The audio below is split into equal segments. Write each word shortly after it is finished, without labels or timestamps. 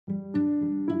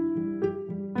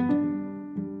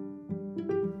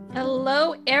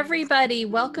everybody.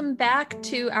 Welcome back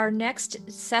to our next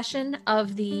session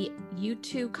of the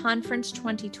U2 Conference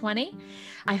 2020.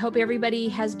 I hope everybody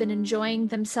has been enjoying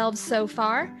themselves so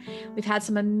far. We've had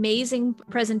some amazing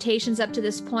presentations up to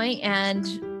this point,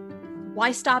 and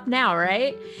why stop now,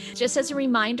 right? Just as a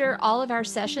reminder, all of our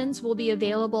sessions will be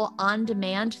available on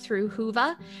demand through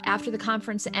Whova. After the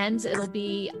conference ends, it'll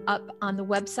be up on the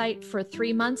website for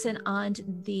 3 months and on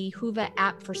the Whova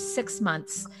app for 6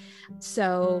 months.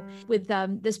 So with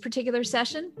this particular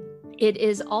session, it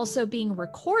is also being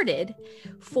recorded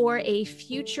for a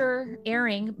future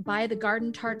airing by the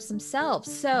Garden Tarts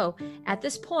themselves. So at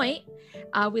this point,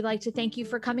 we'd like to thank you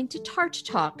for coming to TART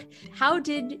Talk. How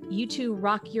did U2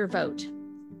 rock your vote?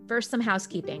 First, some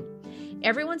housekeeping.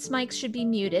 Everyone's mics should be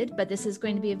muted, but this is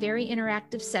going to be a very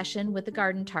interactive session with the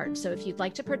Garden Tart. So if you'd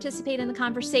like to participate in the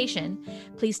conversation,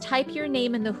 please type your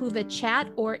name in the Whova chat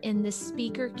or in the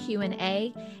speaker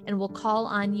Q&A, and we'll call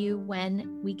on you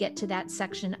when we get to that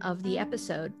section of the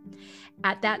episode.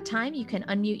 At that time, you can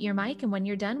unmute your mic, and when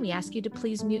you're done, we ask you to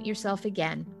please mute yourself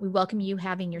again. We welcome you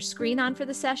having your screen on for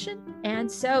the session.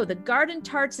 And so the Garden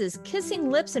Tarts'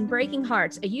 Kissing Lips and Breaking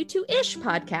Hearts, a U2-ish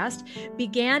podcast,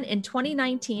 began in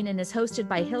 2019 and is hosted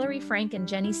by Hillary Frank and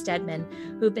Jenny Stedman,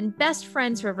 who have been best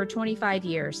friends for over 25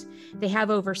 years. They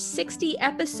have over 60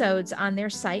 episodes on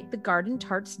their site,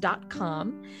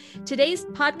 thegardentarts.com. Today's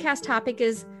podcast topic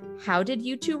is, how did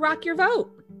U2 rock your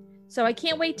vote? So I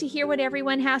can't wait to hear what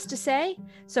everyone has to say.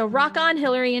 So rock on,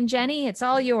 Hillary and Jenny. It's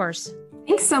all yours.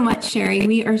 Thanks so much, Sherry.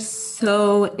 We are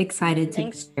so excited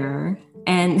to be here.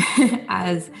 And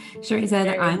as Sherry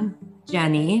said, I'm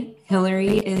Jenny.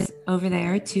 Hillary is over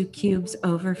there, 2 cubes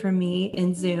over from me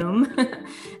in Zoom.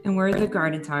 And we're the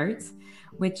Garden Tarts,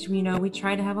 which we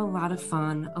try to have a lot of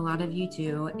fun, a lot of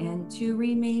U2, and to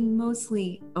remain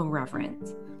mostly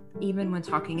irreverent, even when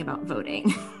talking about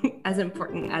voting, as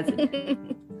important as it is.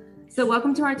 So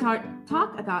welcome to our talk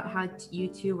about how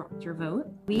U2 rocked your vote.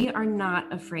 We are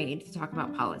not afraid to talk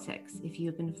about politics. If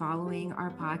you've been following our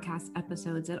podcast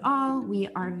episodes at all, we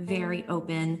are very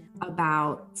open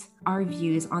about our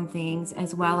views on things,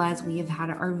 as well as we have had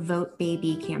our Vote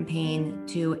Baby campaign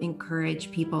to encourage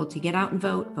people to get out and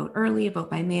vote early, vote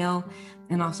by mail,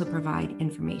 and also provide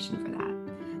information for that.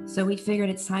 So we figured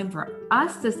it's time for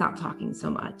us to stop talking so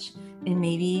much, and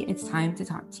maybe it's time to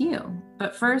talk to you.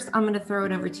 But first, I'm going to throw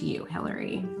it over to you,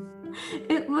 Hillary.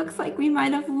 It looks like we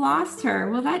might have lost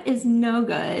her. Well, that is no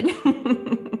good.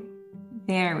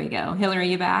 There we go.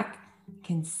 Hillary, you back? I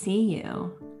can see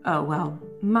you. Oh, well,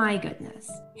 my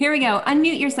goodness. Here we go.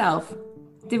 Unmute yourself.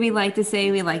 Did we like to say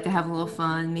we like to have a little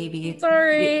fun? Maybe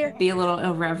be a little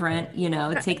irreverent,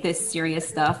 take this serious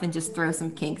stuff and just throw some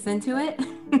kinks into it.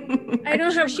 I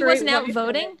don't know if she wasn't out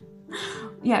voting.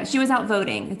 Yeah, she was out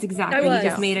voting. It's exactly. You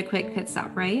just made a quick pit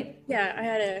stop, right? Yeah, I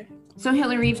had a. So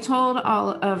Hillary, you've told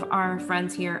all of our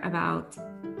friends here about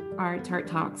our Tart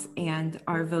Talks and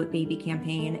our Vote Baby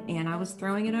campaign, and I was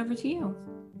throwing it over to you.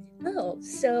 Oh,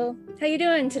 so how you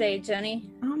doing today,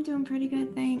 Jenny? I'm doing pretty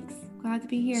good, thanks. Glad to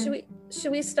be here.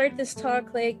 Should we start this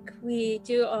talk like we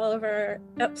do all of our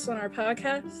eps on our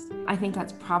podcast? I think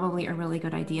that's probably a really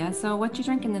good idea. So what you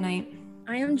drinking tonight?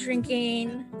 I am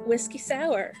drinking whiskey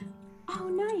sour. Oh,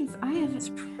 nice. It's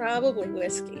probably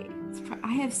whiskey.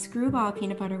 I have Screwball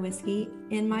peanut butter whiskey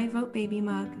in my Vote Baby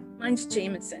mug. Mine's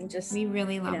Jameson, we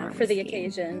really love our for the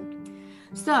occasion.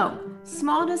 So,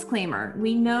 small disclaimer,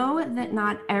 we know that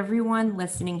not everyone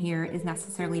listening here is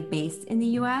necessarily based in the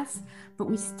US, but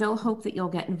we still hope that you'll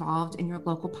get involved in your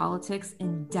local politics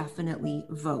and definitely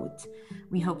vote.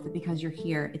 We hope that because you're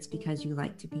here, it's because you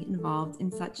like to be involved in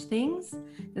such things.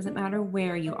 Doesn't matter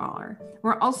where you are.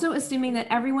 We're also assuming that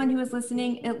everyone who is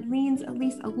listening, it leans at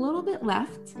least a little bit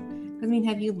left.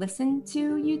 Have you listened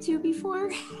to U2 before?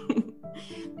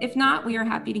 If not, we are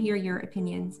happy to hear your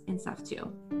opinions and stuff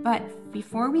too. But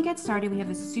before we get started, we have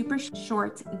a super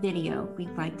short video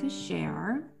we'd like to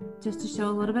share just to show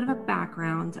a little bit of a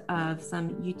background of some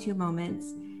U2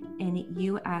 moments in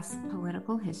U.S.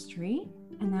 political history,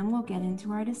 and then we'll get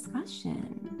into our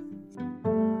discussion.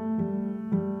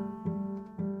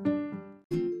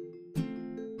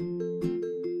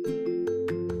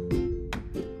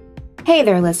 Hey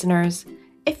there, listeners.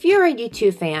 If you're a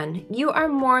U2 fan, you are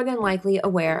more than likely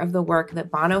aware of the work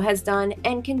that Bono has done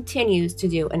and continues to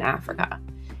do in Africa.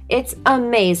 It's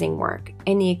amazing work,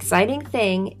 and the exciting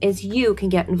thing is you can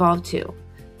get involved too.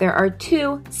 There are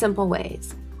 2 simple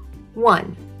ways.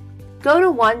 1. Go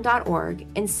to one.org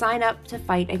and sign up to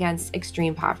fight against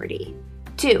extreme poverty.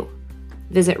 2.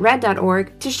 Visit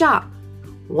red.org to shop.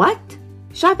 What?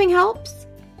 Shopping helps?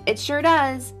 It sure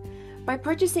does. By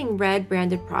purchasing Red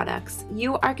branded products,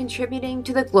 you are contributing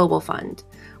to the Global Fund,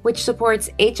 which supports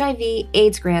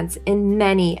HIV/AIDS grants in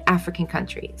many African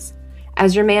countries.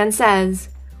 As your man says,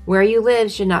 where you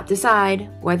live should not decide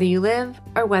whether you live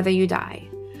or whether you die.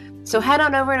 So head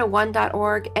on over to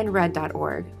one.org and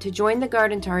red.org to join the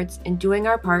Garden Tarts in doing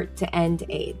our part to end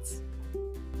AIDS.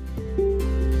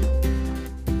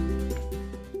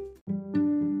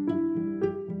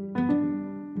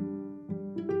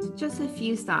 Just a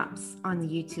few stops on the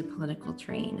YouTube political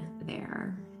train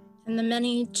there. And the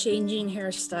many changing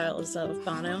hairstyles of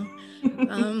Bono.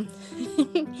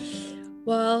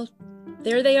 Well,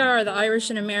 there they are, the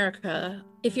Irish in America.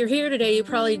 If you're here today, you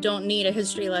probably don't need a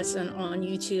history lesson on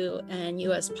U2 and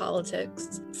US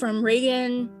politics. From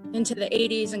Reagan into the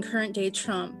 80s and current day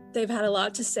Trump, they've had a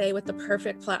lot to say with the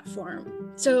perfect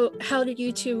platform. So how did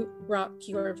U2 rock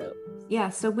your vote? Yeah,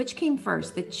 so which came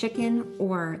first, the chicken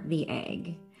or the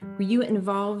egg? Were you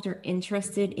involved or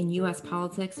interested in US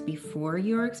politics before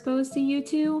you were exposed to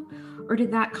U2? Or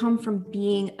did that come from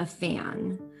being a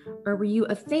fan? Or were you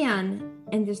a fan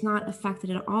and just not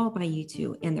affected at all by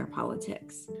U2 and their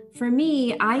politics? For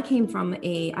me, I come from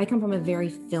a very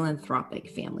philanthropic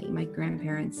family. My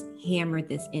grandparents hammered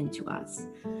this into us.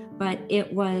 But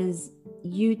it was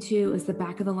U2 was the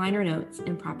back of the liner notes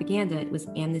and propaganda. It was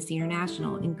Amnesty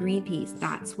International and Greenpeace.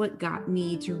 That's what got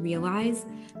me to realize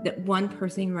that one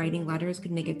person writing letters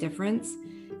could make a difference.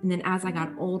 And then as I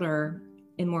got older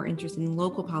and more interested in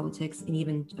local politics and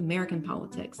even American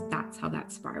politics, that's how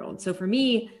that spiraled. So for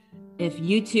me, if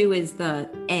U2 is the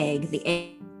egg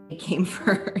came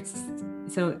first.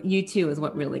 So U2 is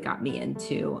what really got me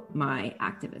into my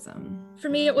activism. For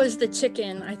me, it was the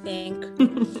chicken, I think.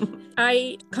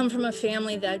 I come from a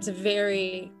family that's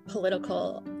very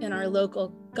political in our local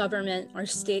government,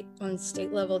 on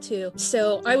state level too.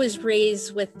 So I was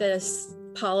raised with this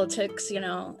politics,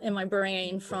 in my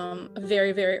brain from a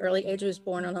very, very early age. I was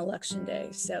born on election day.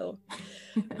 So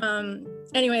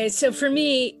anyway, so for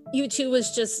me, U2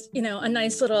 was just, a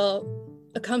nice little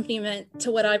accompaniment to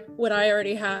what I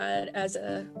already had as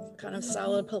a kind of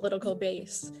solid political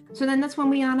base. So then that's when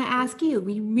we want to ask you.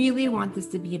 We really want this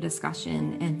to be a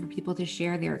discussion and for people to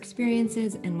share their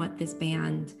experiences and what this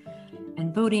band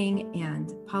and voting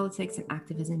and politics and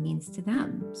activism means to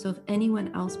them. So if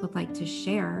anyone else would like to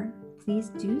share,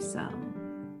 please do so.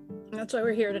 That's why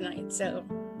we're here tonight. So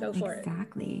go for it.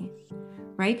 Exactly.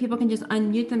 Right? People can just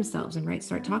unmute themselves and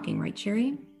start talking, right,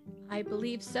 Sherry? I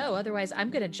believe so. Otherwise, I'm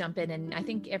going to jump in, and I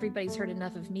think everybody's heard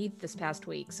enough of me this past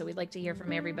week, so we'd like to hear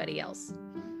from everybody else.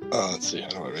 Let's see. How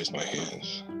do I raise my hand?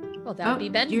 Well, that would be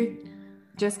Ben.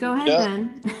 Just go ahead,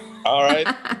 Ben. All right.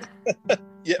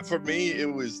 Yeah, for me,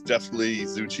 it was definitely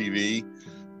Zoo TV.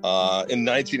 In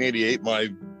 1988, my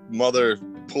mother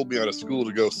pulled me out of school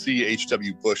to go see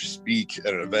H.W. Bush speak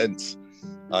at an event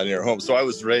near home. So I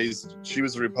was raised, she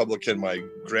was a Republican, my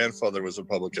grandfather was a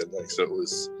Republican, so it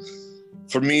was...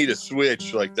 For me to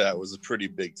switch like that was a pretty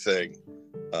big thing.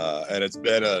 And it's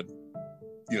been a,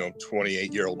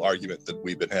 28-year-old argument that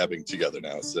we've been having together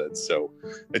now since. So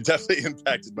it definitely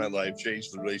impacted my life,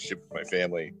 changed the relationship with my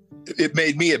family. It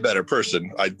made me a better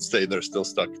person. I'd say they're still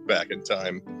stuck back in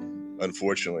time,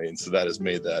 unfortunately. And so that has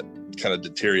made that kind of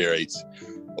deteriorate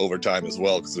over time as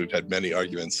well, because we've had many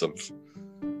arguments of,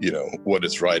 what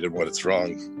is right and what is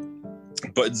wrong.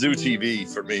 But Zoo TV,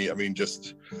 for me,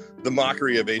 just the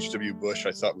mockery of H.W. Bush,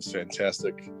 I thought was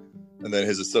fantastic. And then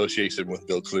his association with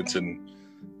Bill Clinton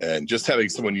and just having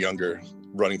someone younger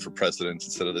running for president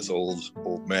instead of this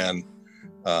old man,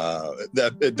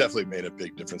 that it definitely made a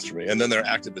big difference for me. And then their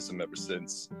activism ever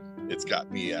since, it's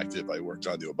got me active. I worked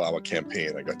on the Obama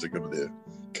campaign. I got to go to the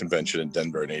convention in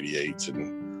Denver in '88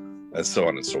 and so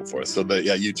on and so forth. So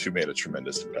U2 made a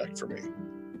tremendous impact for me.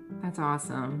 That's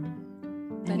awesome.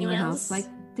 Anyone else like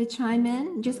to chime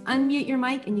in? Just unmute your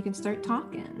mic and you can start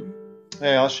talking.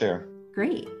 Hey, I'll share.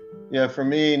 Great. Yeah, for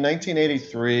me,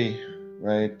 1983,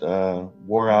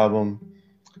 War album,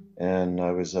 and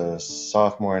I was a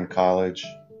sophomore in college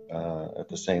at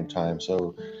the same time.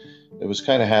 So it was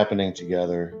kind of happening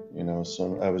together,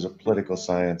 so I was a political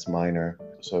science minor.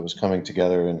 So it was coming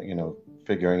together and,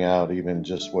 figuring out even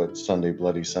just what Sunday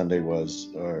Bloody Sunday was,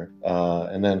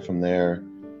 and then from there.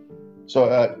 So,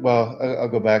 I'll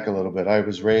go back a little bit. I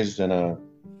was raised in a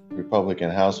Republican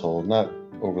household, not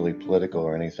overly political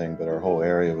or anything, but our whole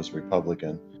area was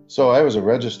Republican. So I was a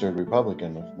registered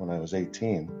Republican when I was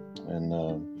 18. And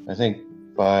I think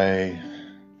I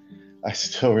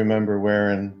still remember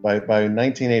wearing, by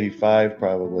 1985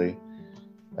 probably,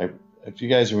 if you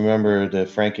guys remember the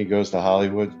Frankie Goes to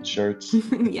Hollywood shirts.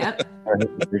 Yep. I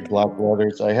had big block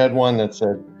letters. I had one that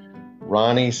said,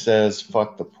 Ronnie says,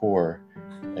 fuck the poor.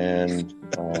 and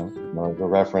the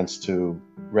reference to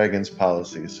Reagan's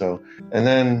policy. So, and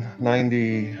then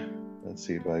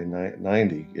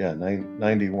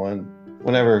 91,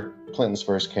 whenever Clinton's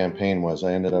first campaign was,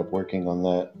 I ended up working on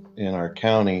that in our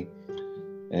county.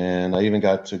 And I even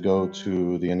got to go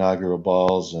to the inaugural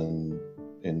balls in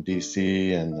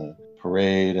DC and the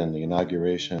parade and the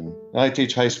inauguration. Now I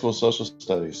teach high school social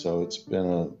studies, so it's been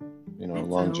a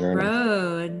long journey.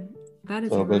 Road. That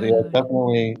is so, a but road. yeah,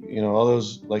 definitely, all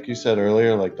those, like you said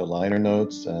earlier, like the liner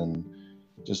notes and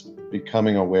just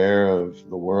becoming aware of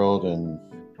the world, and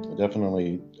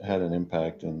definitely had an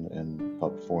impact and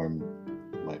helped form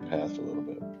my path a little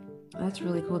bit. That's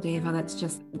really cool, Dave, how that's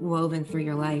just woven through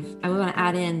your life. I want to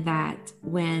add in that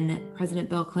when President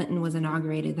Bill Clinton was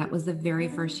inaugurated, that was the very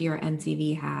first year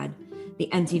MTV had the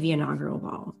MTV inaugural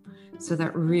ball. So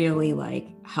that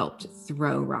really helped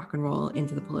throw rock and roll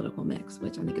into the political mix,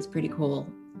 which I think is pretty cool.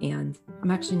 And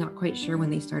I'm actually not quite sure when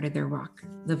they started their Rock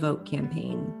the Vote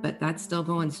campaign, but that's still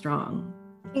going strong.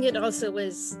 I think it also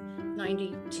was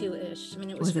 92-ish. I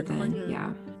mean, it was for Clinton.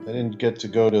 Yeah. I didn't get to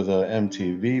go to the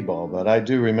MTV ball, but I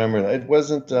do remember that. It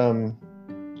wasn't,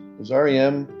 was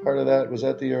REM part of that? Was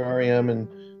that the year REM and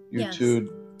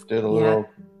U2 did a little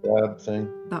grab thing?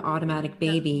 The Automatic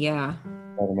Baby, yeah.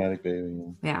 Automatic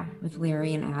Baby. Yeah, with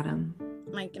Larry and Adam.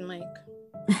 Mike and Mike.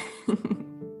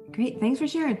 Great, thanks for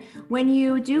sharing. When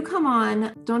you do come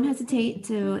on, don't hesitate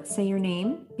to say your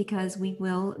name, because we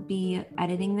will be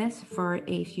editing this for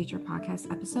a future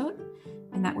podcast episode.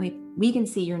 And that way we can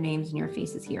see your names and your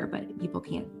faces here, but people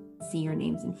can't see your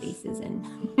names and faces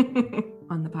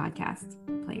on the podcast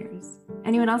players.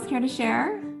 Anyone else care to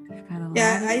share?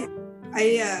 Yeah,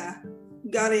 I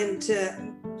got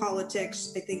into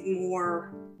politics, I think,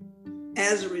 more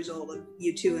as a result of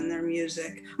U2 and their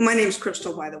music. My name's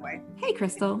Crystal, by the way. Hey,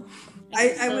 Crystal.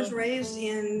 I was raised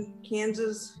in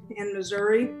Kansas and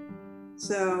Missouri,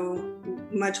 so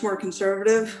much more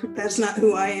conservative. That's not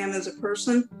who I am as a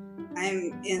person.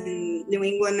 I'm in New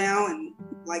England now and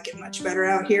like it much better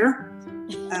out here.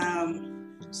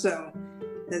 So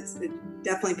it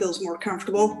definitely feels more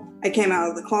comfortable. I came out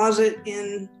of the closet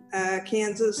in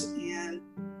Kansas and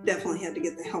definitely had to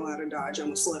get the hell out of Dodge,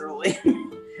 almost literally.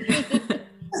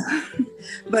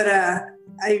 But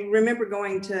I remember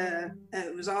going to,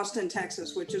 it was Austin,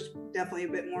 Texas, which is definitely a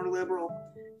bit more liberal.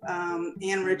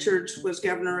 Ann Richards was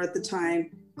governor at the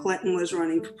time. Clinton was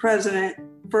running for president.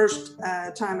 First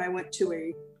time I went to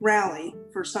a rally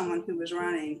for someone who was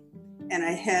running, and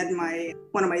I had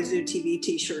one of my Zoo TV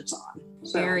t-shirts on.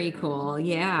 So, very cool,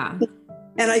 yeah.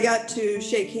 And I got to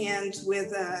shake hands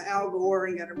with Al Gore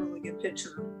and got a really good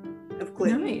picture of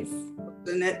Clinton. Nice.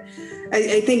 And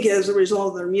I think as a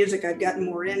result of their music, I've gotten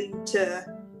more into,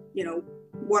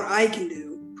 what I can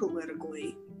do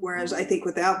politically. Whereas I think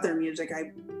without their music,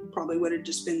 I probably would have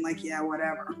just been like, yeah,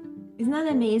 whatever. Isn't that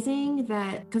amazing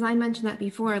that, because I mentioned that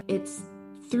before, it's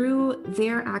through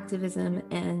their activism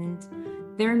and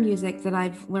their music that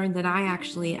I've learned that I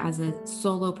actually, as a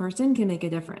solo person, can make a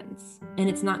difference. And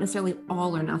it's not necessarily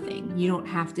all or nothing. You don't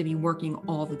have to be working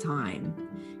all the time.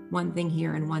 One thing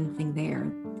here and one thing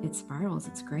there. It spirals.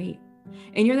 It's great.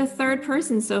 And you're the third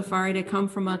person so far to come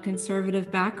from a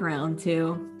conservative background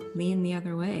to lean the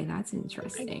other way. That's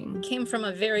interesting. I came from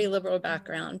a very liberal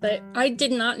background, but I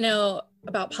did not know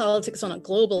about politics on a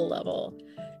global level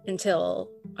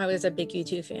until I was a big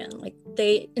U2 fan. Like,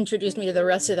 they introduced me to the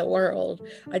rest of the world.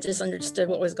 I just understood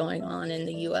what was going on in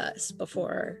the US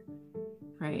before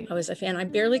I was a fan. I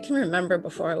barely can remember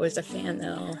before I was a fan,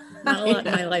 though. Not a lot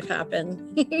in my life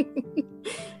happened.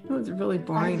 It was really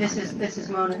boring. This is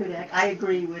Mona Hudak. I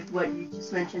agree with what you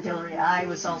just mentioned, Hillary. I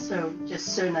was also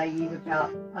just so naive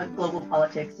about global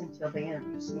politics until they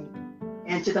introduced me,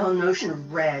 and to the whole notion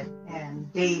of red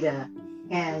and data,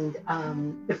 and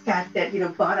the fact that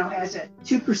Bono has a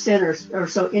 2% or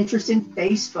so interest in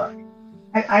Facebook.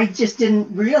 I just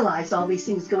didn't realize all these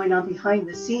things going on behind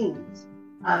the scenes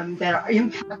that are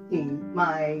impacting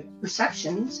my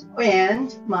perceptions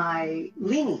and my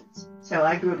leanings. So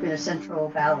I grew up in a Central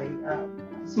Valley,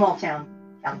 small town,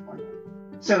 California.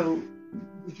 So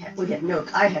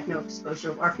I had no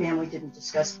exposure. Our family didn't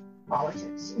discuss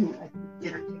politics. At the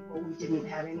dinner table, we didn't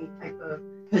have any type of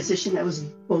position that was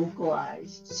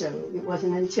vocalized. So it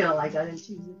wasn't until I got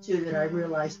into U2 that I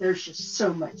realized there's just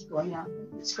so much going on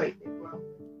in this great big world.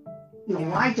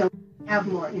 Why don't we have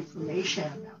more information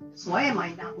about this? Why am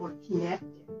I not more connected?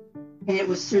 And it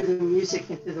was through the music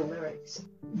and through the lyrics,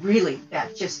 really,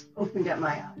 that just opened up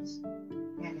my eyes,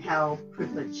 and how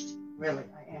privileged really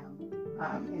I am.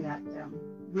 And that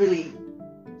really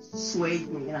swayed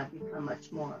me, and I've become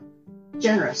much more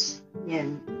generous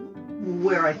in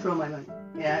where I throw my money.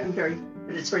 And I'm very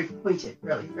but it's very pointed,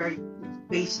 really, very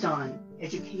based on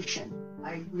education.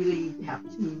 I really have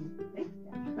to thank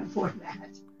them for that.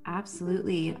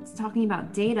 Absolutely. Talking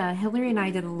about data, Hillary and I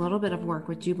did a little bit of work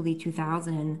with Jubilee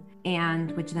 2000,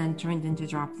 and which then turned into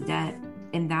Drop the Debt.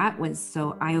 And that was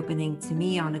so eye-opening to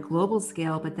me on a global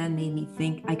scale, but then made me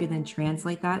think I could then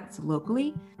translate that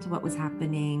locally to what was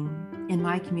happening in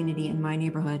my community, in my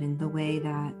neighborhood, and the way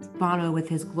that Bono with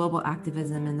his global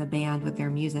activism and the band with their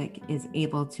music is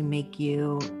able to make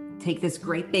you take this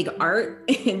great big art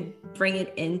and bring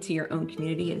it into your own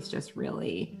community is just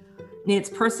really, I mean, it's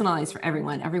personalized for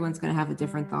everyone. Everyone's going to have a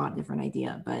different thought, different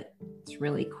idea, but it's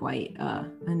really quite a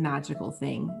magical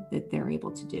thing that they're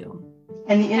able to do.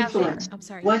 And the influence.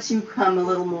 Once you become a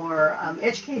little more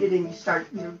educated and you start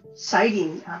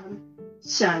citing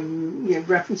some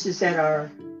references that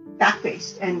are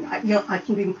fact-based, and I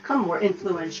can become more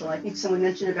influential. I think someone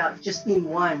mentioned about just being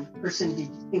one person. Do you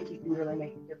think you can really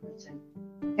make a difference?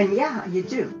 And yeah, you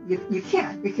do. You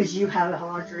can, because you have a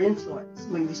larger influence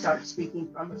when you start speaking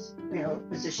from a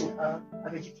position of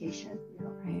education,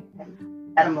 right. And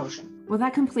that emotion. Well,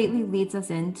 that completely leads us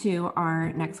into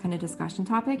our next kind of discussion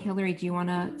topic. Hillary, do you want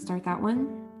to start that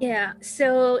one? Yeah.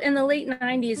 So in the late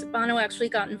 90s, Bono actually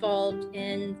got involved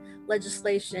in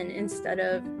legislation instead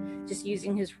of just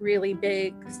using his really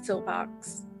big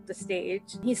soapbox the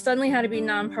stage. He suddenly had to be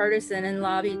nonpartisan and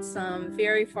lobbied some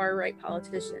very far-right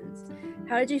politicians.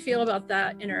 How did you feel about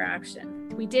that interaction?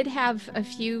 We did have a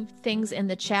few things in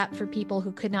the chat for people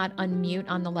who could not unmute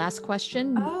on the last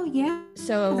question. Oh, yeah.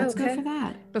 So let's go for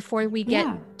that. Before we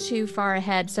get too far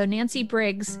ahead. So Nancy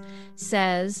Briggs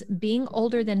says, being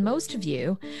older than most of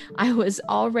you, I was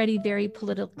already very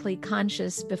politically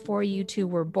conscious before you two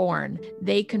were born.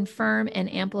 They confirm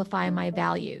and amplify my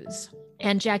values.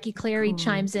 And Jackie Clary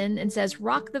chimes in and says,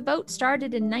 Rock the Vote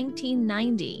started in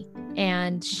 1990.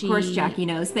 And she... Of course, Jackie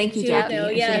knows. Thank you, Jackie.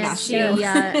 She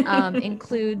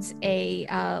includes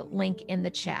a link in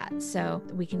the chat. So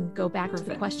we can go back to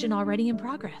the question already in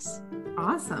progress.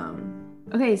 Awesome.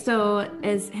 Okay, so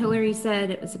as Hillary said,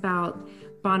 it was about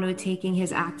Bono taking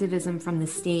his activism from the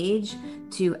stage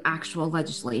to actual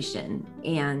legislation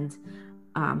and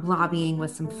lobbying with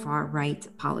some far-right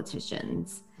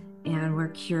politicians. And we're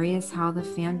curious how the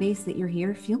fan base that you're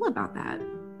here feel about that.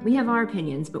 We have our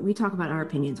opinions, but we talk about our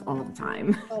opinions all the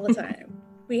time. All the time.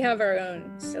 We have our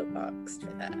own soapbox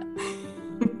for that.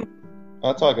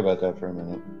 I'll talk about that for a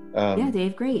minute. Yeah,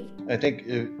 Dave, great. I think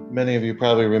many of you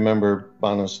probably remember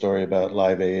Bono's story about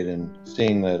Live Aid and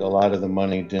seeing that a lot of the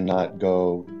money did not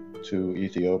go to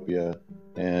Ethiopia.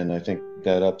 And I think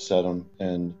that upset him.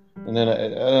 And then I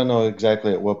don't know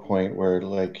exactly at what point where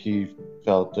he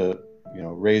felt that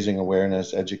raising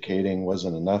awareness, educating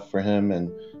wasn't enough for him,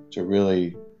 and to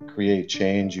really create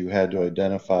change, you had to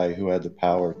identify who had the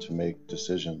power to make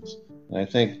decisions. And I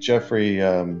think Jeffrey,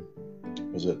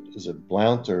 is it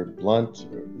Blount,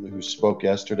 who spoke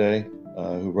yesterday,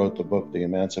 who wrote the book, The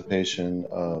Emancipation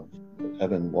of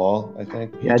Evan Wall, I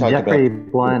think. Yeah, Jeffrey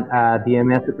Blount, The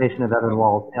Emancipation of Evan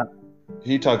Wall. Yeah.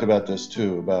 He talked about this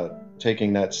too, about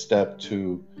taking that step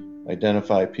to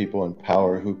identify people in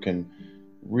power who can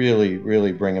really,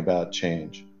 really bring about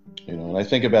change. And I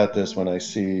think about this when I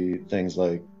see things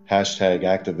like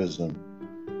 #activism,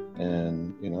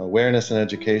 and awareness and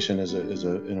education is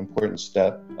an important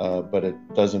step, but it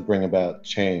doesn't bring about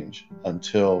change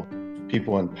until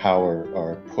people in power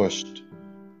are pushed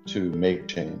to make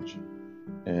change.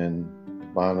 And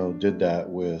Bono did that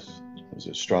with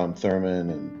Strom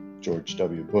Thurmond and George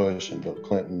W. Bush and Bill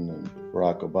Clinton and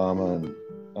Barack Obama, and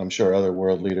I'm sure other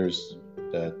world leaders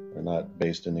that are not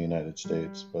based in the United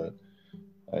States. But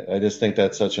I just think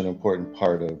that's such an important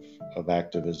part of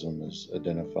activism, is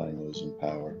identifying those in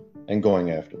power and going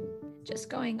after them. Just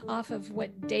going off of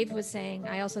what Dave was saying,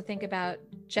 I also think about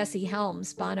Jesse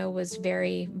Helms. Bono was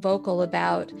very vocal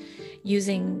about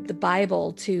using the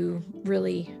Bible to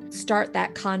really start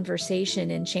that conversation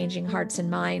and changing hearts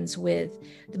and minds with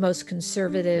the most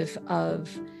conservative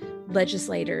of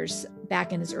legislators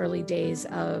back in his early days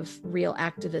of real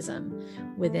activism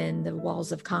within the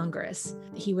walls of Congress.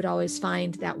 He would always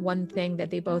find that one thing that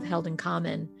they both held in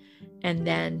common, and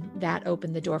then that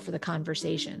opened the door for the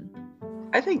conversation.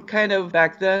 I think kind of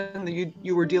back then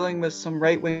you were dealing with some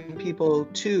right-wing people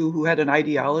too who had an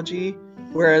ideology,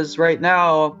 whereas right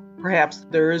now perhaps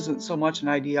there isn't so much an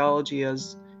ideology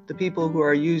as the people who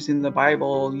are using the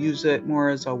Bible use it more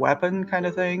as a weapon kind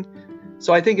of thing.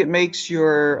 So I think it makes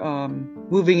your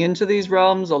moving into these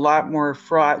realms a lot more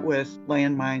fraught with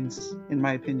landmines, in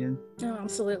my opinion. Oh,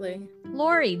 absolutely.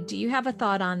 Lori, do you have a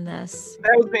thought on this?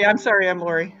 That was me. I'm sorry, I'm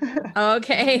Lori.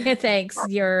 Okay, thanks.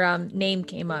 Your name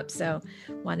came up, so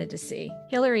wanted to see.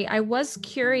 Hillary, I was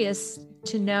curious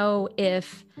to know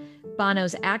if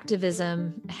Bono's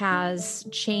activism has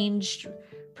changed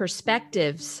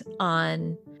perspectives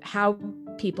on how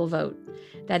people vote.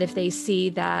 That if they see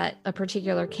that a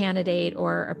particular candidate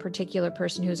or a particular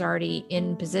person who's already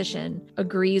in position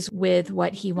agrees with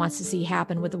what he wants to see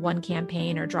happen with the one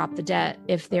campaign or drop the debt,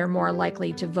 if they're more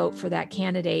likely to vote for that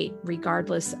candidate,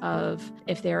 regardless of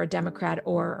if they're a Democrat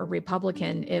or a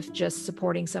Republican, if just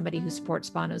supporting somebody who supports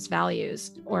Bono's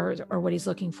values or what he's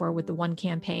looking for with the one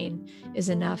campaign is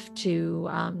enough to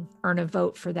earn a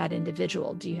vote for that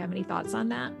individual. Do you have any thoughts on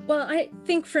that? Well, I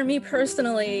think for me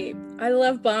personally, I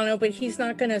love Bono, but he's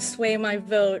not going to sway my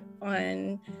vote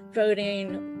on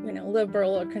voting,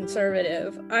 liberal or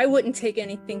conservative. I wouldn't take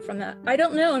anything from that. I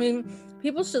don't know. I mean,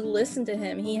 people should listen to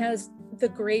him. He has the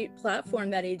great platform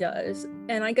that he does.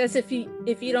 And I guess if you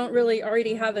don't really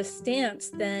already have a stance,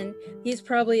 then he's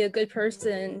probably a good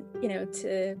person,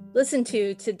 to listen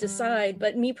to decide.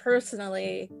 But me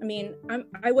personally, I mean,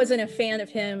 I wasn't a fan of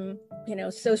him,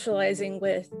 socializing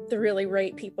with the really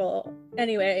right people.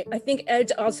 Anyway, I think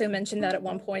Ed also mentioned that at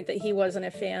one point, that he wasn't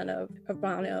a fan of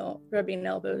Bono rubbing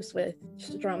elbows with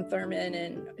Strom Thurmond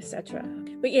and etc.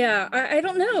 But yeah, I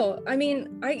don't know. I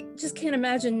mean, I just can't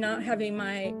imagine not having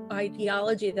my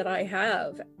ideology that I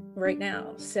have right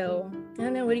now. So I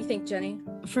don't know. What do you think, Jenny?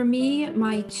 For me,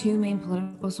 my two main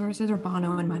political sources are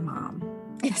Bono and my mom.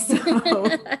 So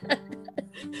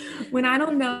when I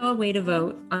don't know a way to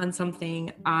vote on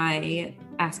something, I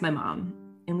ask my mom.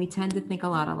 And we tend to think a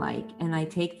lot alike. And I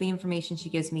take the information she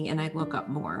gives me and I look up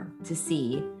more to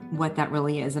see what that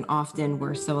really is. And often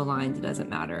we're so aligned, it doesn't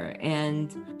matter.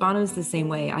 And Bono's the same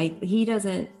way.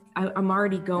 I'm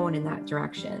already going in that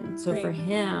direction. So for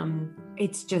him,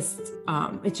 it's just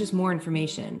more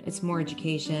information. It's more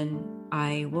education.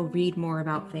 I will read more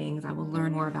about things. I will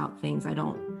learn more about things. I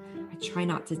try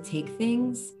not to take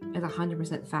things as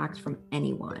 100% fact from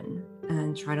anyone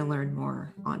and try to learn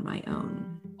more on my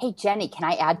own. Hey, Jenny, can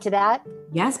I add to that?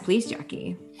 Yes, please,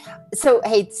 Jackie. So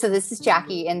this is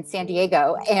Jackie in San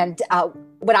Diego. And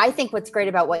what's great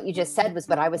about what you just said was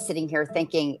what I was sitting here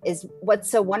thinking is what's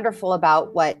so wonderful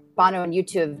about what Bono and you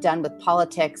two have done with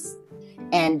politics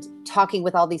and talking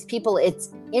with all these people.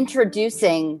 It's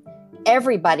introducing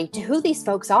everybody to who these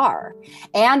folks are,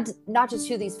 and not just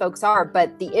who these folks are,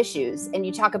 but the issues. And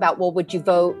you talk about, well, would you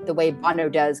vote the way Bono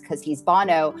does because he's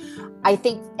Bono? I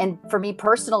think, and for me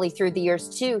personally, through the years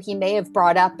too, he may have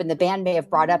brought up, and the band may have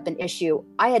brought up an issue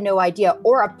I had no idea,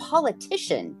 or a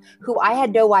politician who I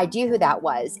had no idea who that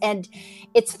was. And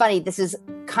it's funny, this is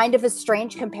kind of a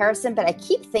strange comparison, but I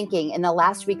keep thinking in the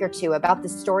last week or two about the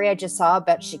story I just saw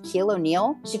about Shaquille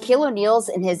O'Neal. Shaquille O'Neal's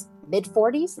in his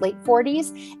mid-40s, late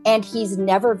 40s, and he's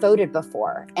never voted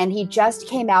before. And he just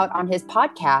came out on his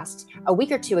podcast a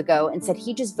week or two ago and said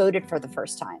he just voted for the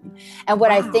first time. And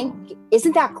what I think,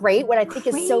 isn't that great? What I think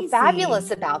is so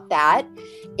fabulous about that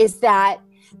is that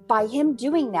by him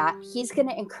doing that, he's going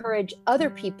to encourage other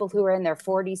people who are in their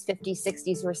 40s, 50s,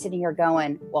 60s who are sitting here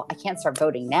going, well, I can't start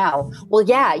voting now. Well,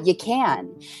 yeah, you can.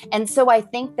 And so I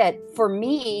think that for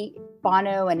me,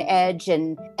 Bono and Edge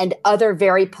and other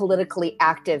very politically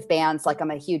active bands, like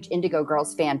I'm a huge Indigo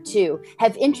Girls fan too,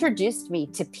 have introduced me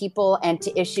to people and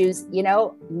to issues,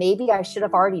 maybe I should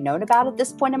have already known about at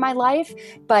this point in my life,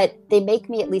 but they make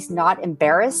me at least not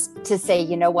embarrassed to say,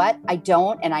 you know what, I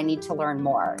don't, and I need to learn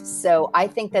more. So I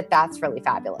think that that's really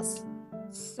fabulous.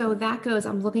 So that goes,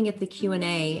 I'm looking at the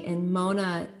Q&A, and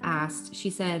Mona asked, she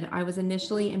said, I was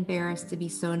initially embarrassed to be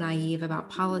so naive about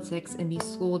politics and be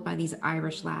schooled by these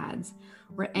Irish lads.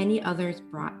 Were any others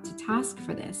brought to task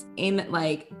for this? Aim it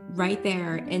like right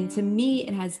there. And to me,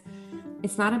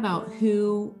 it's not about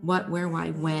who, what, where, why,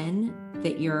 when,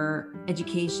 that your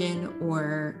education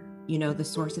or, the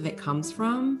source of it comes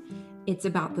from. It's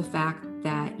about the fact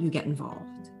that you get involved.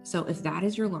 So if that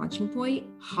is your launching point,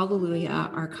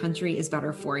 hallelujah, our country is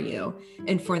better for you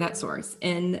and for that source.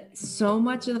 And so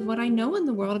much of what I know in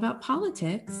the world about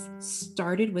politics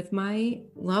started with my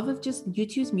love of just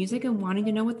U2's music and wanting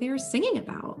to know what they were singing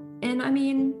about. And I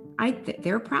mean,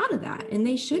 they're proud of that, and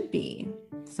they should be.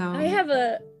 So I have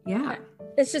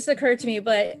it's just occurred to me,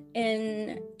 but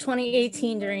in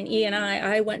 2018 during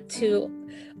E&I went to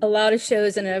a lot of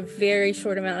shows in a very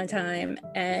short amount of time,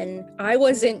 and I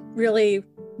wasn't really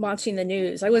watching the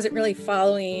news. I wasn't really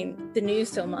following the news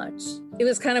so much. it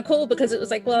was kind of cool because it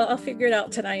was like, well, I'll figure it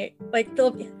out tonight. Like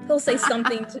he'll say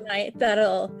something tonight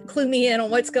that'll clue me in on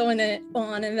what's going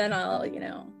on, and then I'll,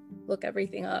 look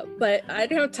everything up. But I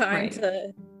didn't have time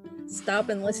to stop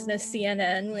and listen to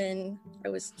CNN when I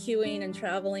was queuing and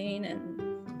traveling and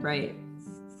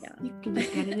You can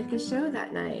just get it at the show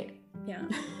that night. Yeah.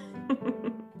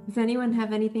 Does anyone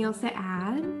have anything else to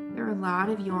add? There are a lot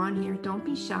of you on here. Don't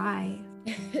be shy.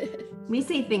 We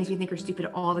say things we think are stupid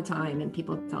all the time, and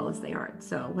people tell us they aren't.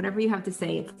 So whatever you have to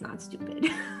say, it's not stupid.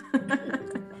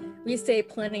 We say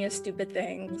plenty of stupid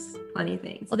things. Plenty of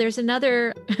things. Well, there's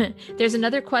another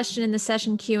question in the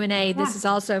session Q&A. This is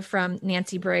also from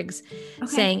Nancy Briggs,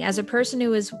 saying, as a person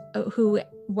who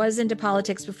was into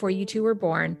politics before you two were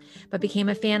born, but became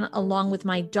a fan along with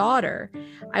my daughter,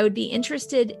 I would be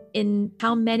interested in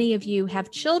how many of you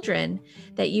have children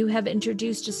that you have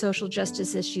introduced to social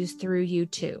justice issues through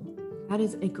U2. That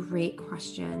is a great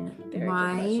question.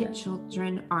 My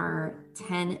children are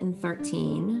 10 and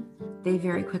 13. They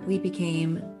very quickly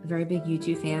became very big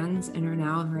U2 fans and are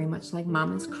now very much like,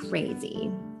 Mom is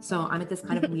crazy. So I'm at this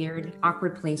kind of weird,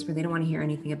 awkward place where they don't want to hear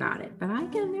anything about it. But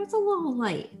there's a little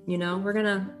light, we're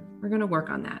gonna work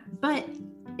on that. But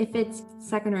if it's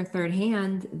second or third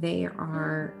hand, they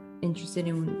are interested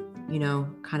in,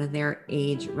 kind of their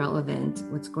age relevant,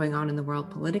 what's going on in the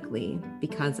world politically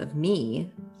because of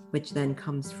me, which then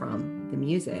comes from the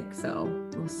music. So a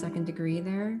little second degree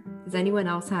there. Does anyone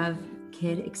else have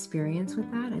kid experience with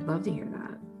that? I'd love to hear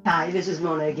that. Hi, this is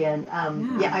Mona again.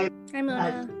 Hi,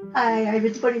 Mona. I have a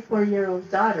 24-year-old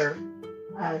daughter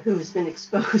who's been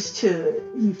exposed to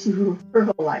YouTube her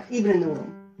whole life, even in the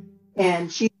womb.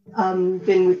 And she's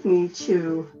been with me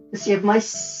of my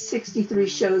 63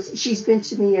 shows, she's been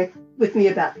with me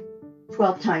about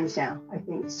 12 times now, I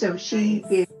think. So she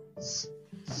is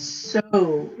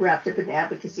so wrapped up in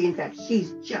advocacy. In fact,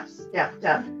 she's just stepped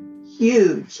up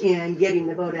huge in getting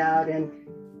the vote out and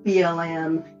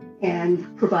BLM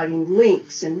and providing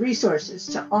links and resources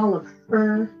to all of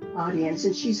her audience.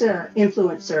 And she's an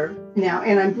influencer now.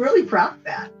 And I'm really proud of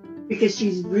that because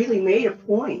she's really made a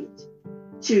point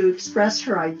to express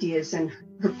her ideas and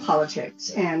her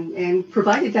politics and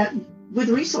provided that with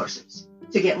resources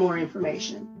to get more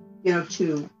information,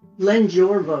 to lend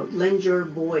your vote, lend your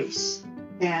voice.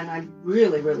 And I'm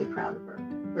really, really proud of her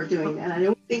for doing that. I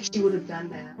don't think she would have done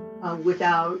that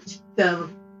without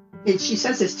and she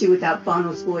says this too, without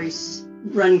Bono's voice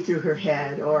running through her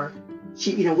head, or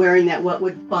she, wearing that "what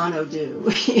would Bono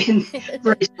do" in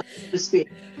bracelet, so to speak.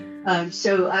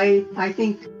 So I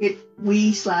think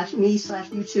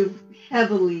YouTube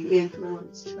heavily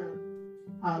influenced her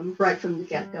right from the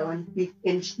get-go,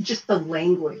 and just the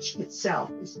language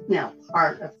itself is now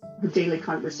part of her daily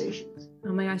conversations.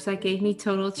 Oh my gosh, that gave me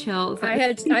total chills.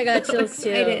 I got chills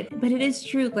too. But it is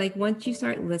true. Like once you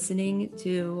start listening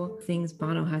to things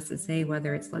Bono has to say,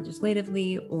 whether it's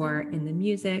legislatively or in the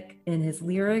music, in his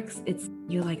lyrics,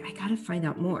 you're like, I gotta find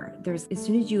out more. As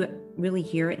soon as you really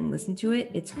hear it and listen to it,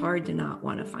 it's hard to not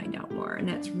want to find out more. And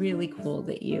that's really cool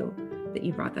that you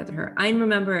brought that to her. I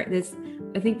remember this.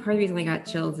 I think part of the reason I got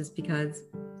chills is because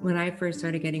when I first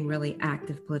started getting really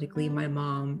active politically, my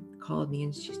mom called me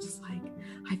and she's just like,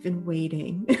 I've been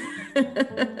waiting.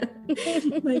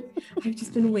 Like, I've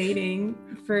just been waiting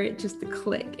for it just to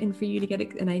click and for you to get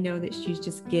it. And I know that she's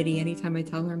just giddy anytime I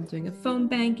tell her I'm doing a phone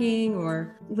banking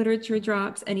or literature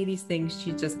drops, any of these things,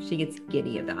 she gets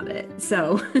giddy about it.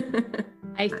 So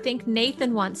I think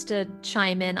Nathan wants to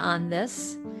chime in on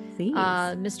this. Please.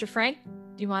 Mr. Frank,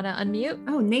 do you want to unmute?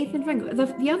 Oh, Nathan Frank,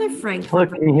 the other Frank. Hello,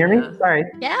 can you hear me? Sorry.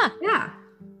 Yeah.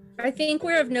 I think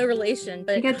we're of no relation,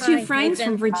 but we got two Franks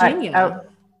Nathan. From Virginia.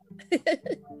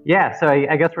 Yeah, so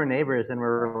I guess we're neighbors and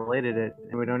we're related,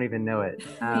 and we don't even know it.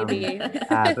 Maybe.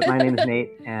 But my name's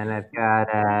Nate, and I've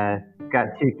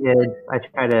got two kids. I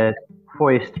try to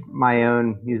foist my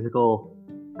own musical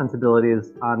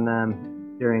sensibilities on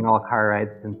them during all car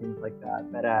rides and things like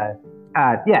that. But I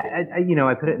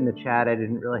put it in the chat. I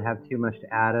didn't really have too much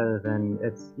to add other than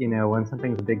it's, when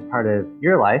something's a big part of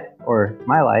your life or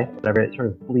my life, whatever, it sort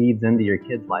of bleeds into your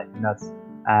kid's life, and that's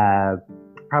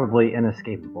probably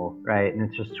inescapable, right? And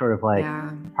it's just sort of like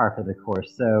par for the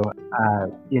course. So,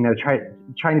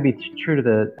 trying to be true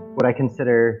to what I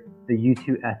consider the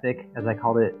U2 ethic, as I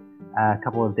called it a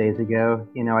couple of days ago.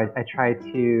 I try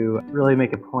to really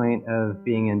make a point of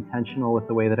being intentional with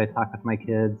the way that I talk with my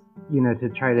kids, to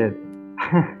try to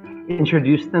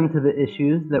introduce them to the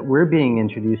issues that we're being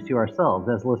introduced to ourselves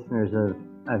as listeners of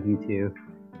U2,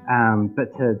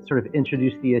 but to sort of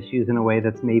introduce the issues in a way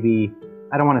that's maybe,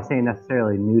 I don't want to say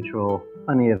necessarily neutral.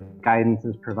 Plenty of guidance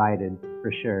is provided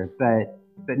for sure, but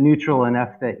neutral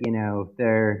enough that,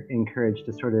 they're encouraged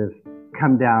to sort of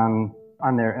come down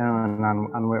on their own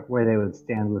on where they would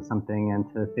stand with something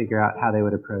and to figure out how they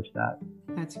would approach that.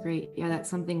 That's great. Yeah, that's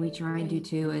something we try and do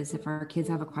too, is if our kids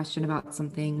have a question about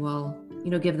something, we'll,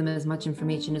 give them as much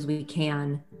information as we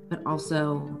can, but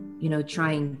also,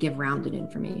 try and give rounded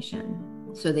information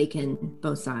so they can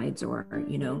both sides or,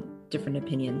 different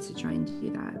opinions to try and do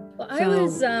that. Well,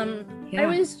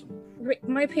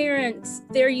 my parents,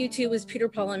 their YouTube was Peter,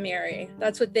 Paul, and Mary.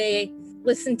 That's what they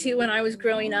listened to when I was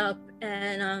growing up.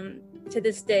 And to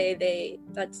this day,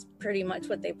 that's pretty much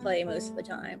what they play most of the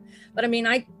time. But I mean,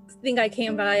 I think I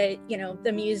came by,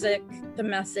 the music, the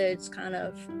message kind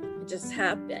of just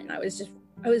happened. I was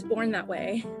born that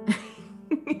way.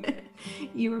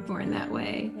 You were born that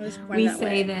way. I was born we that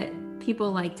say way. that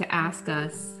people like to ask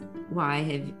us, why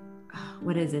have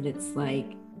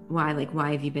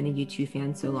you been a U2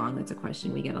 fan so long? That's a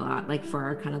question we get a lot, like for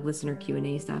our kind of listener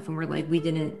Q&A stuff. And we're like,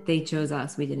 they chose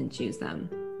us. We didn't choose them.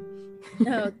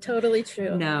 No, totally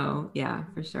true. No, yeah,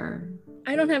 for sure.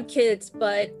 I don't have kids,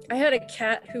 but I had a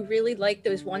cat who really liked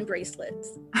those one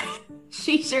bracelets.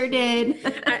 She sure did.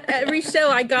 Every show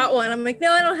I got one. I'm like,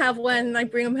 no, I don't have one. And I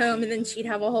bring them home, and then she'd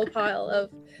have a whole pile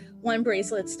of one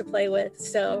bracelets to play with.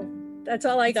 So that's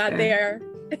all I got there.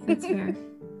 That's fair.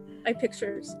 My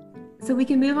pictures. So we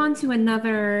can move on to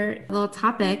another little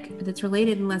topic that's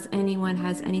related, unless anyone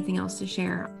has anything else to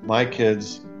share. My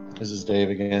kids, this is Dave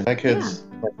again. My kids,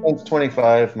 My son's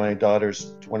 25, my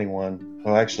daughter's 21.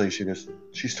 Oh, actually,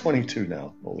 she's 22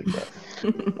 now. Holy crap.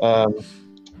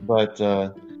 But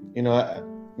now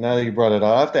that you brought it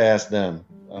up, I have to ask them,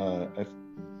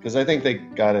 because I think they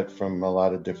got it from a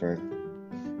lot of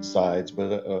different sides,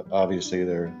 but obviously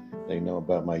they know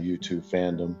about my YouTube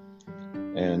fandom.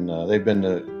 And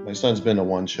my son's been to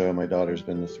one show, my daughter's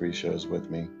been to 3 shows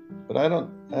with me. But I don't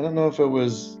know if it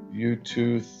was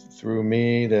U2 through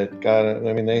me that got it.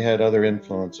 I mean, they had other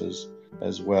influences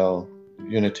as well.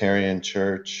 Unitarian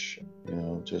Church,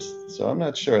 so I'm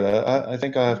not sure. I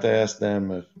think I'll have to ask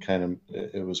them if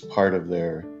it was part of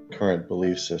their current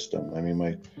belief system. I mean,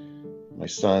 my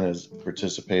son has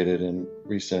participated in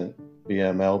recent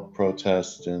BML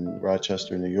protests in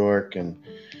Rochester, New York, and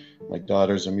my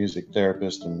daughter's a music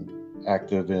therapist and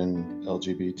active in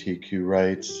LGBTQ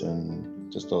rights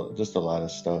and just a lot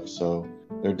of stuff. So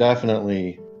there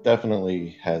definitely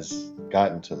has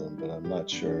gotten to them, but I'm not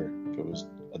sure if it was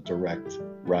a direct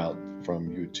route from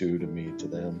U2 to me to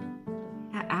them.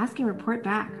 Yeah, ask and report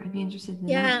back. I'd be interested in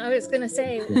that. Yeah, I was going to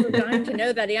say, we're dying to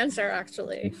know that answer,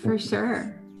 actually. For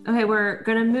sure. Okay, we're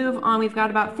going to move on. We've got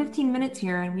about 15 minutes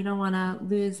here, and we don't want to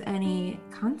lose any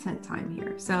content time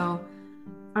here. So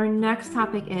our next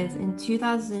topic is, in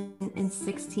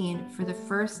 2016, for the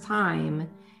first time,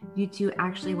 U2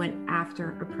 actually went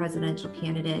after a presidential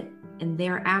candidate, and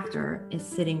thereafter a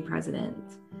sitting president.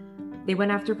 They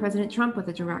went after President Trump with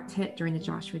a direct hit during the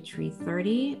Joshua Tree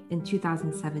 30 in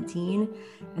 2017,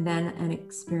 and then an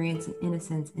Experience in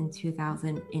Innocence in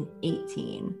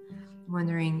 2018. I'm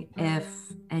wondering if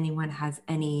anyone has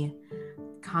any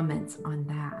comments on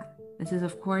that. This is,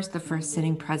 of course, the first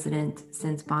sitting president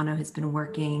since Bono has been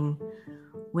working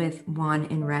with one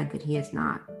in red that he has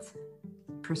not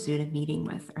pursued a meeting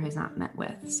with or has not met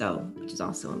with, which is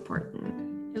also important.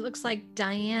 It looks like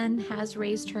Diane has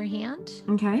raised her hand.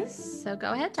 Okay. So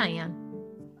go ahead, Diane.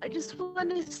 I just want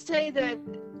to say that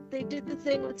they did the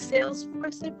thing with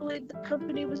Salesforce, I believe the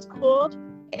company was called,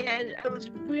 and I was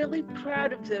really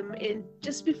proud of them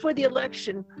just before the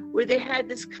election, where they had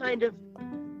this kind of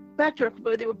backdrop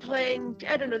where they were playing,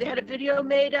 I don't know, they had a video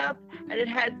made up, and it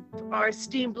had our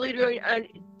esteemed leader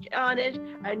on it,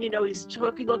 and he's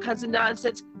talking all kinds of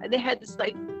nonsense, and they had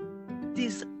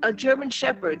these German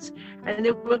shepherds, and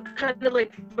they were kind of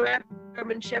like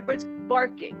German shepherds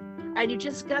barking, and you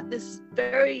just got this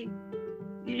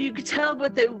you could tell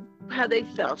how they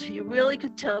felt. You really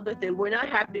could tell that they were not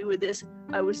happy with this.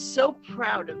 I was so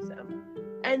proud of them.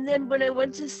 And then when I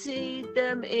went to see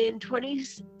them in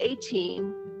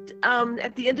 2018,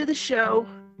 at the end of the show,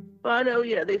 Bono,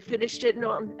 they finished it and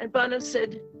all, and Bono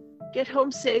said, "Get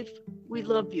home safe, we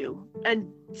love you."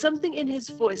 And something in his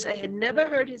voice, I had never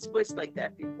heard his voice like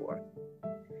that before.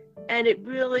 And it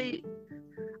really,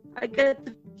 I get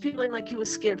the feeling like he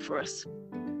was scared for us.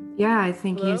 Yeah, I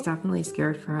think he's definitely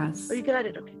scared for us. Oh, you got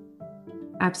it? Okay.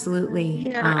 Absolutely.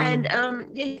 Yeah,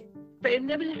 but I've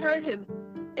never heard him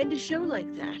end a show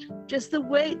like that. Just the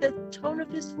tone of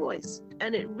his voice.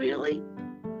 And it really,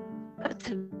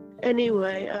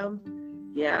 anyway,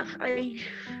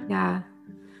 yeah.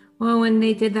 Well, when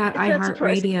they did that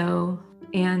iHeartRadio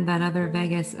and that other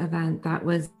Vegas event that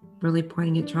was really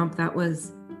pointing at Trump, that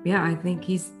was Yeah, I think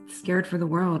he's scared for the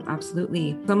world.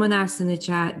 Absolutely. Someone asked in the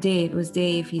chat, Dave, it was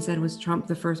Dave. He said, was Trump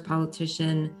the first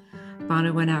politician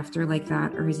Bono went after like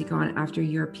that? Or has he gone after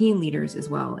European leaders as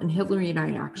well? And Hillary and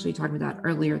I actually talked about that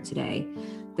earlier today,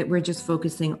 that we're just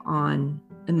focusing on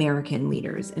American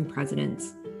leaders and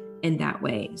presidents in that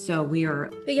way. So we are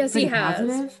yes, he has,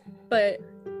 positive. But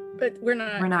we're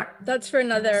not. That's for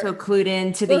another. So clued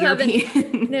into the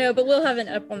European. No, but we'll have an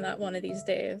up on that one of these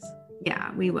days.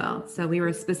 Yeah, we will. So we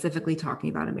were specifically talking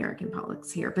about American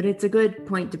politics here, but it's a good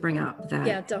point to bring up that.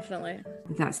 Yeah, definitely.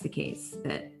 That's the case.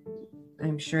 That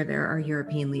I'm sure there are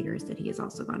European leaders that he has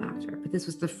also gone after, but this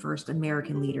was the first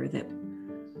American leader that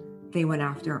they went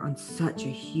after on such a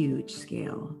huge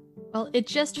scale. Well, it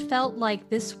just felt like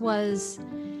this was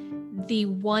the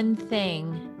one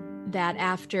thing that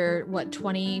after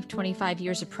 25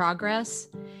 years of progress,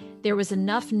 there was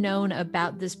enough known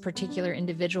about this particular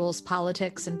individual's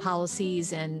politics and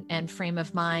policies and frame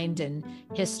of mind and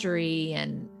history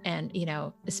and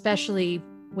especially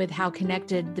with how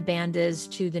connected the band is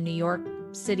to the New York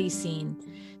City scene,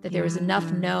 that there was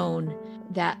enough known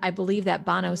that I believe that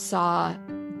Bono saw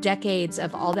decades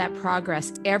of all that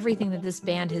progress, everything that this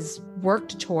band has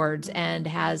worked towards and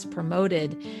has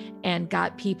promoted and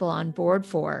got people on board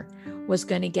for was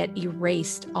going to get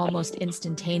erased almost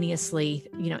instantaneously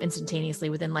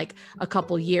within like a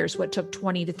couple years. What took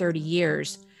 20 to 30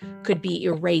 years could be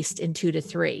erased in 2 to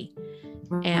 3.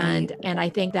 Right. And I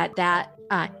think that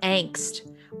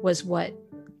angst was what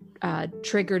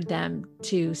triggered them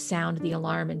to sound the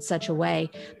alarm in such a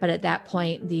way. But at that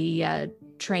point, the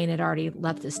train had already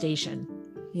left the station.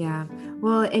 Yeah.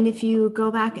 Well, and if you go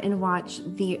back and watch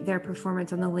their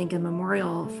performance on the Lincoln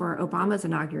Memorial for Obama's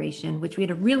inauguration, which we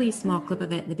had a really small clip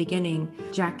of it in the beginning,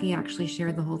 Jackie actually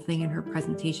shared the whole thing in her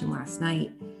presentation last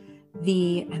night.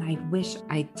 And I wish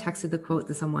I texted the quote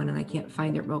to someone and I can't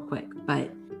find it real quick,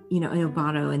 but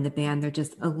Bono and the band, they're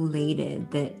just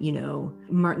elated that,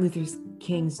 Martin Luther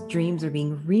King's dreams are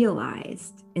being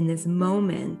realized in this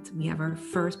moment. We have our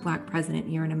first Black president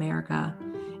here in America,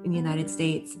 in the United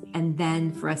States, and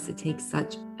then for us to take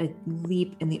such a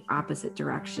leap in the opposite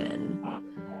direction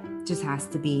just has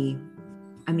to be,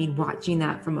 watching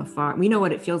that from afar. We know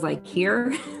what it feels like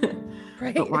here,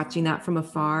 right? But watching that from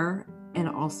afar and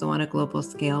also on a global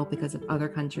scale because of other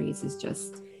countries is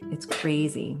just, it's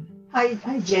crazy. Hi,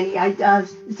 Jenny.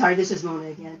 Sorry, this is Mona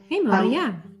again. Hey, Mona.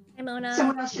 Yeah. Hi, Mona.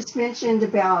 Someone else just mentioned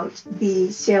about the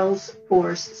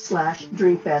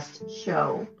Salesforce/Dreamfest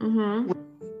show. Mm-hmm.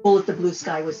 Bullet the Blue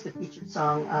Sky was the featured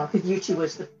song. Because U2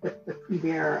 was the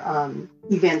premier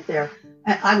event there.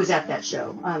 I was at that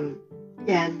show.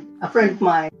 And a friend of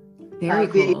mine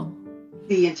videoed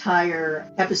the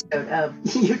entire episode of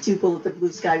U2 Bullet the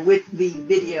Blue Sky with the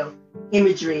video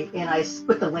imagery, and I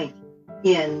put the link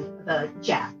in the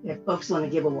chat if folks want to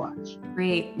give a watch.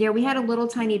 Great. Yeah, we had a little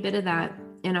tiny bit of that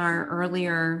in our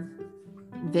earlier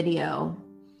video.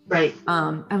 Right.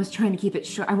 I was trying to keep it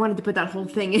short. I wanted to put that whole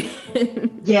thing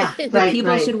in. Yeah. But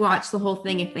people should watch the whole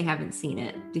thing if they haven't seen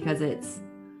it, because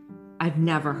I've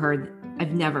never heard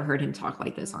him talk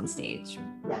like this on stage.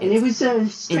 Yeah, and it was a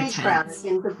strange crowd.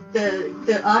 And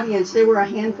the audience, there were a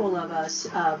handful of us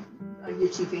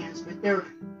YouTube fans, but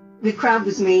the crowd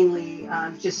was mainly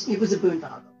it was a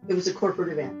boondoggle. It was a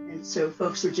corporate event. And so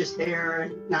folks were just there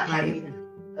and not having even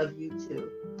of YouTube.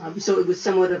 So it was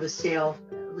somewhat of a stale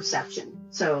reception.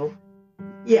 So,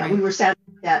 yeah, we were sad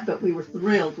with that, but we were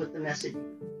thrilled with the messaging.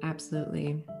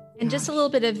 Absolutely. And just a little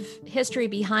bit of history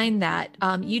behind that.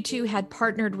 U2 had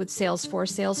partnered with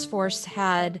Salesforce. Salesforce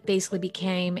had basically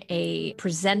became a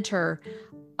presenter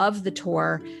of the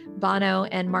tour. Bono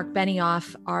and Mark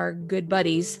Benioff are good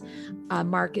buddies.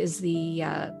 Mark is the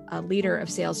leader of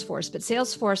Salesforce, but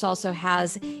Salesforce also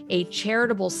has a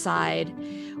charitable side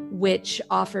which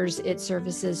offers its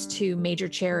services to major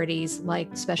charities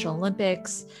like Special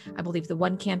Olympics. I believe the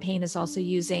One campaign is also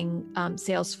using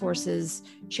Salesforce's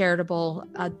charitable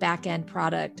back-end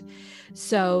product.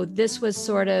 So this was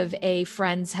sort of a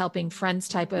friends helping friends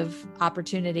type of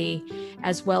opportunity,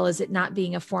 as well as it not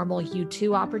being a formal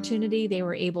U2 opportunity. They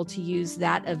were able to use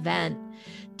that event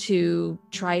to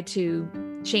try to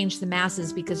change the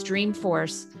masses, because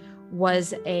Dreamforce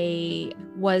was a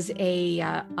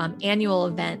annual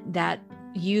event that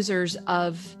users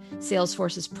of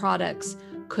Salesforce's products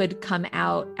could come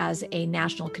out as a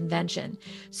national convention.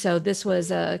 So this was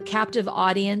a captive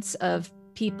audience of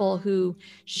people who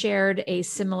shared a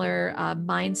similar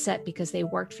mindset because they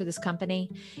worked for this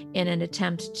company in an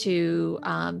attempt to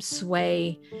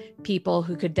sway people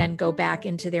who could then go back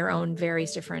into their own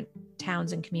various different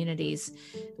towns and communities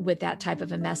with that type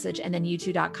of a message. And then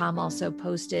U2.com also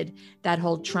posted that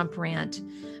whole Trump rant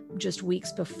just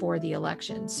weeks before the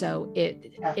election. So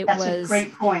it That's was a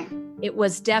great point. It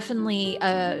was definitely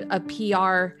a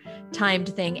PR timed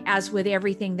thing. As with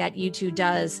everything that U2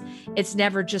 does, it's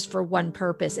never just for one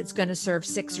purpose. It's going to serve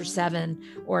 6 or 7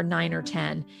 or 9 or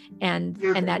 10. And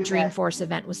that Dreamforce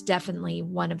event was definitely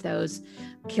one of those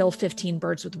kill 15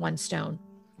 birds with one stone.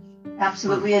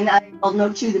 Absolutely. And I'll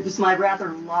note too, that was my rather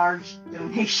large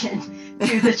donation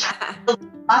to the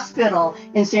Children's Hospital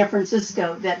in San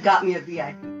Francisco that got me a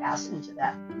VIP pass into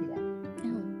that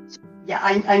event. So, yeah,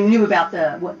 I knew about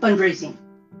the fundraising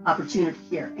opportunity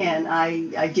here, and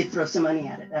I did throw some money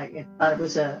at it. I thought it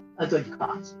was a good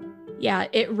cause. Yeah,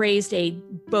 it raised a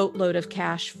boatload of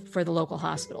cash for the local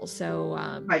hospital. So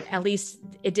at least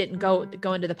it didn't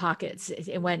go into the pockets.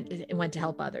 It went to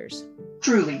help others.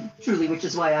 Truly, which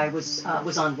is why I was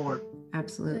on board.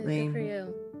 Absolutely. Good for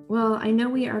you. Well, I know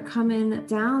we are coming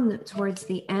down towards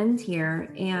the end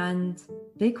here, and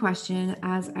big question,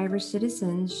 as Irish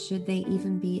citizens, should they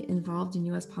even be involved in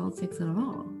U.S. politics at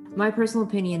all? My personal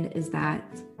opinion is that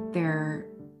they're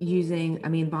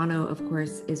Bono, of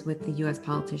course, is with the U.S.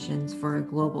 politicians for a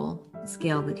global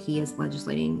scale that he is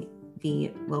legislating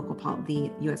the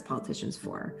U.S. politicians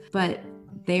for. But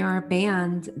they are a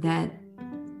band that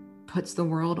puts the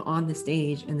world on the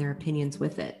stage and their opinions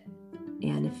with it.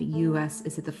 And if the U.S.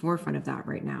 is at the forefront of that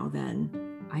right now, then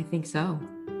I think so.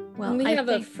 Well, we have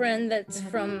a friend that's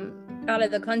from out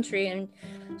of the country, and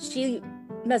she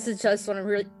messaged us on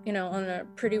a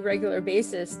pretty regular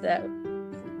basis that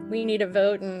we need to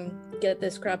vote and get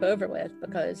this crap over with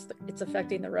because it's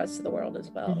affecting the rest of the world as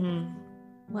well. Mm-hmm.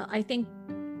 Well, I think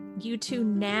U2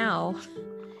 now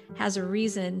has a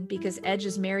reason because Edge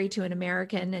is married to an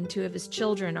American and 2 of his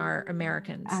children are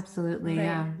Americans. Absolutely, right?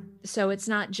 Yeah. So it's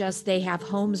not just they have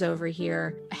homes over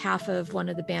here. Half of one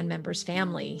of the band members'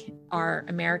 family are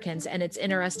Americans. And it's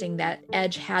interesting that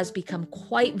Edge has become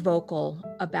quite vocal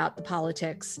about the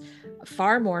politics,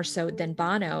 far more so than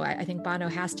Bono. I think Bono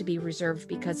has to be reserved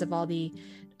because of all the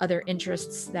other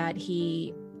interests that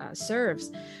he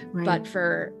serves. Right. But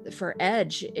for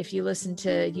Edge, if you listen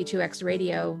to U2X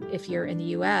radio, if you're in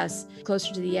the US,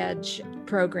 Closer to the Edge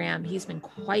program, he's been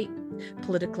quite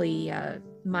politically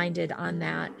minded on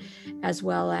that, as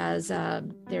well as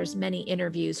there's many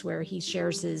interviews where he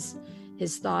shares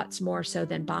his thoughts more so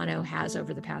than Bono has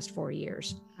over the past 4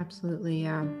 years. Absolutely,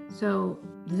 yeah. So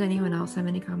does anyone else have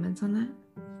any comments on that?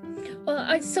 Well,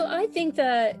 I think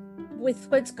that with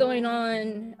what's going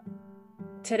on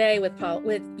today with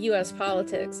U.S.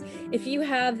 politics, if you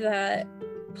have that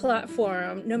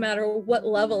platform, no matter what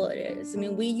level it is,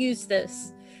 we use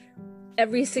this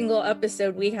every single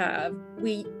episode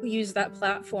we use that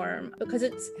platform because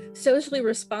it's socially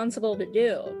responsible to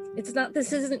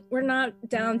do. We're not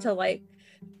down to like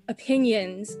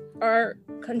opinions. Our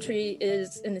country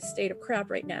is in a state of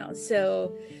crap right now.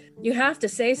 So you have to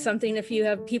say something if you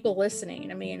have people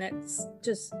listening. It's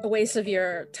just a waste of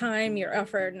your time, your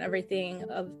effort, and everything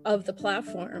of the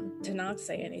platform to not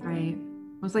say anything. Right.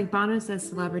 Well, it's like Bono says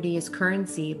celebrity is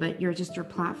currency, but your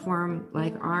platform,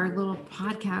 like our little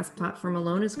podcast platform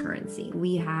alone is currency.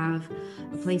 We have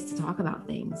a place to talk about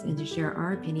things and to share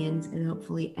our opinions and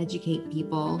hopefully educate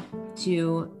people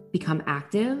to become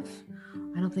active.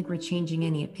 I don't think we're changing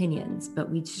any opinions, but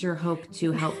we sure hope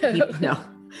to help people. No.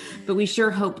 But we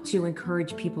sure hope to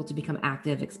encourage people to become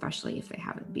active, especially if they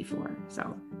haven't before.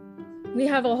 So we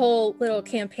have a whole little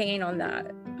campaign on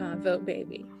that, Vote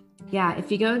Baby. Yeah,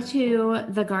 if you go to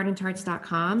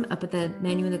thegardentarts.com, up at the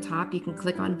menu in the top, you can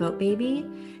click on Vote Baby.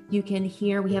 You can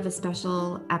hear, we have a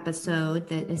special episode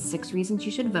that is 6 reasons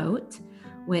you should vote,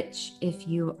 which if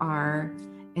you are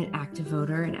an active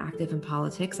voter and active in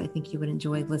politics, I think you would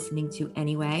enjoy listening to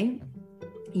anyway,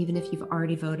 even if you've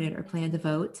already voted or plan to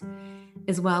vote,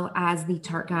 as well as the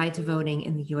TART Guide to Voting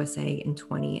in the USA in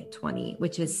 2020,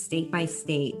 which is state by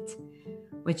state,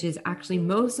 which is actually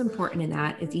most important in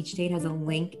that is each state has a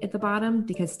link at the bottom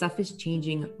because stuff is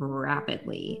changing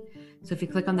rapidly. So if you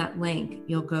click on that link,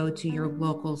 you'll go to your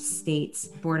local state's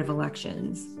Board of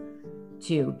Elections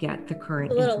to get the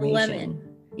current information.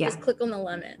 Lemon. Yeah. Just click on the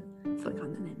lemon. Click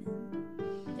on the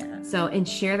lemon. Yeah. So, and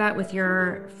share that with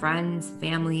your friends,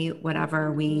 family,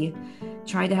 whatever. We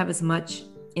try to have as much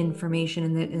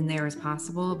information in there as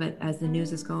possible, but as the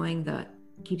news is going, that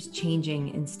keeps changing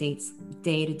in states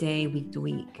day to day, week to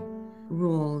week,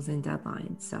 rules and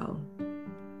deadlines. So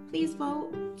please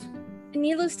vote.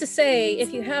 Needless to say,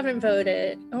 if you haven't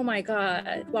voted, oh my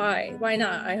God, why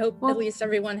not? I hope at least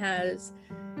everyone has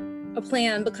a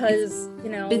plan because,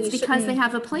 it's because they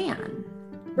have a plan.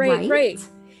 Right.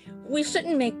 We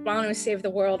shouldn't make Bono save the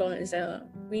world on his own.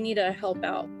 We need to help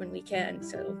out when we can.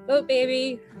 So vote,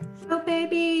 baby. Vote,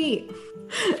 baby.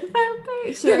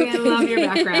 Okay, Sherry, I love your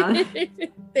background.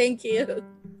 Thank you.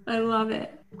 I love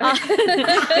it.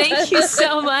 Thank you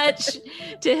so much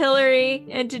to Hillary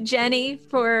and to Jenny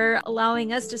for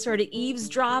allowing us to sort of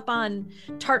eavesdrop on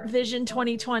TART Vision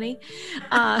 2020.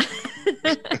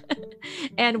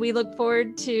 And we look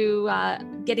forward to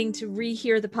getting to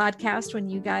rehear the podcast when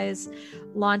you guys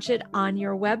launch it on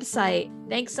your website.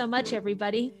 Thanks so much,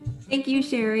 everybody. Thank you,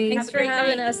 Sherry. Thanks for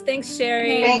having us. Thanks,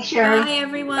 Sherry. Thanks, Sherry. Bye,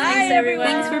 everyone. Bye, everyone.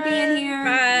 Thanks for being here.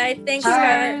 Bye. Thanks,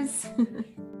 Scott. Cheers.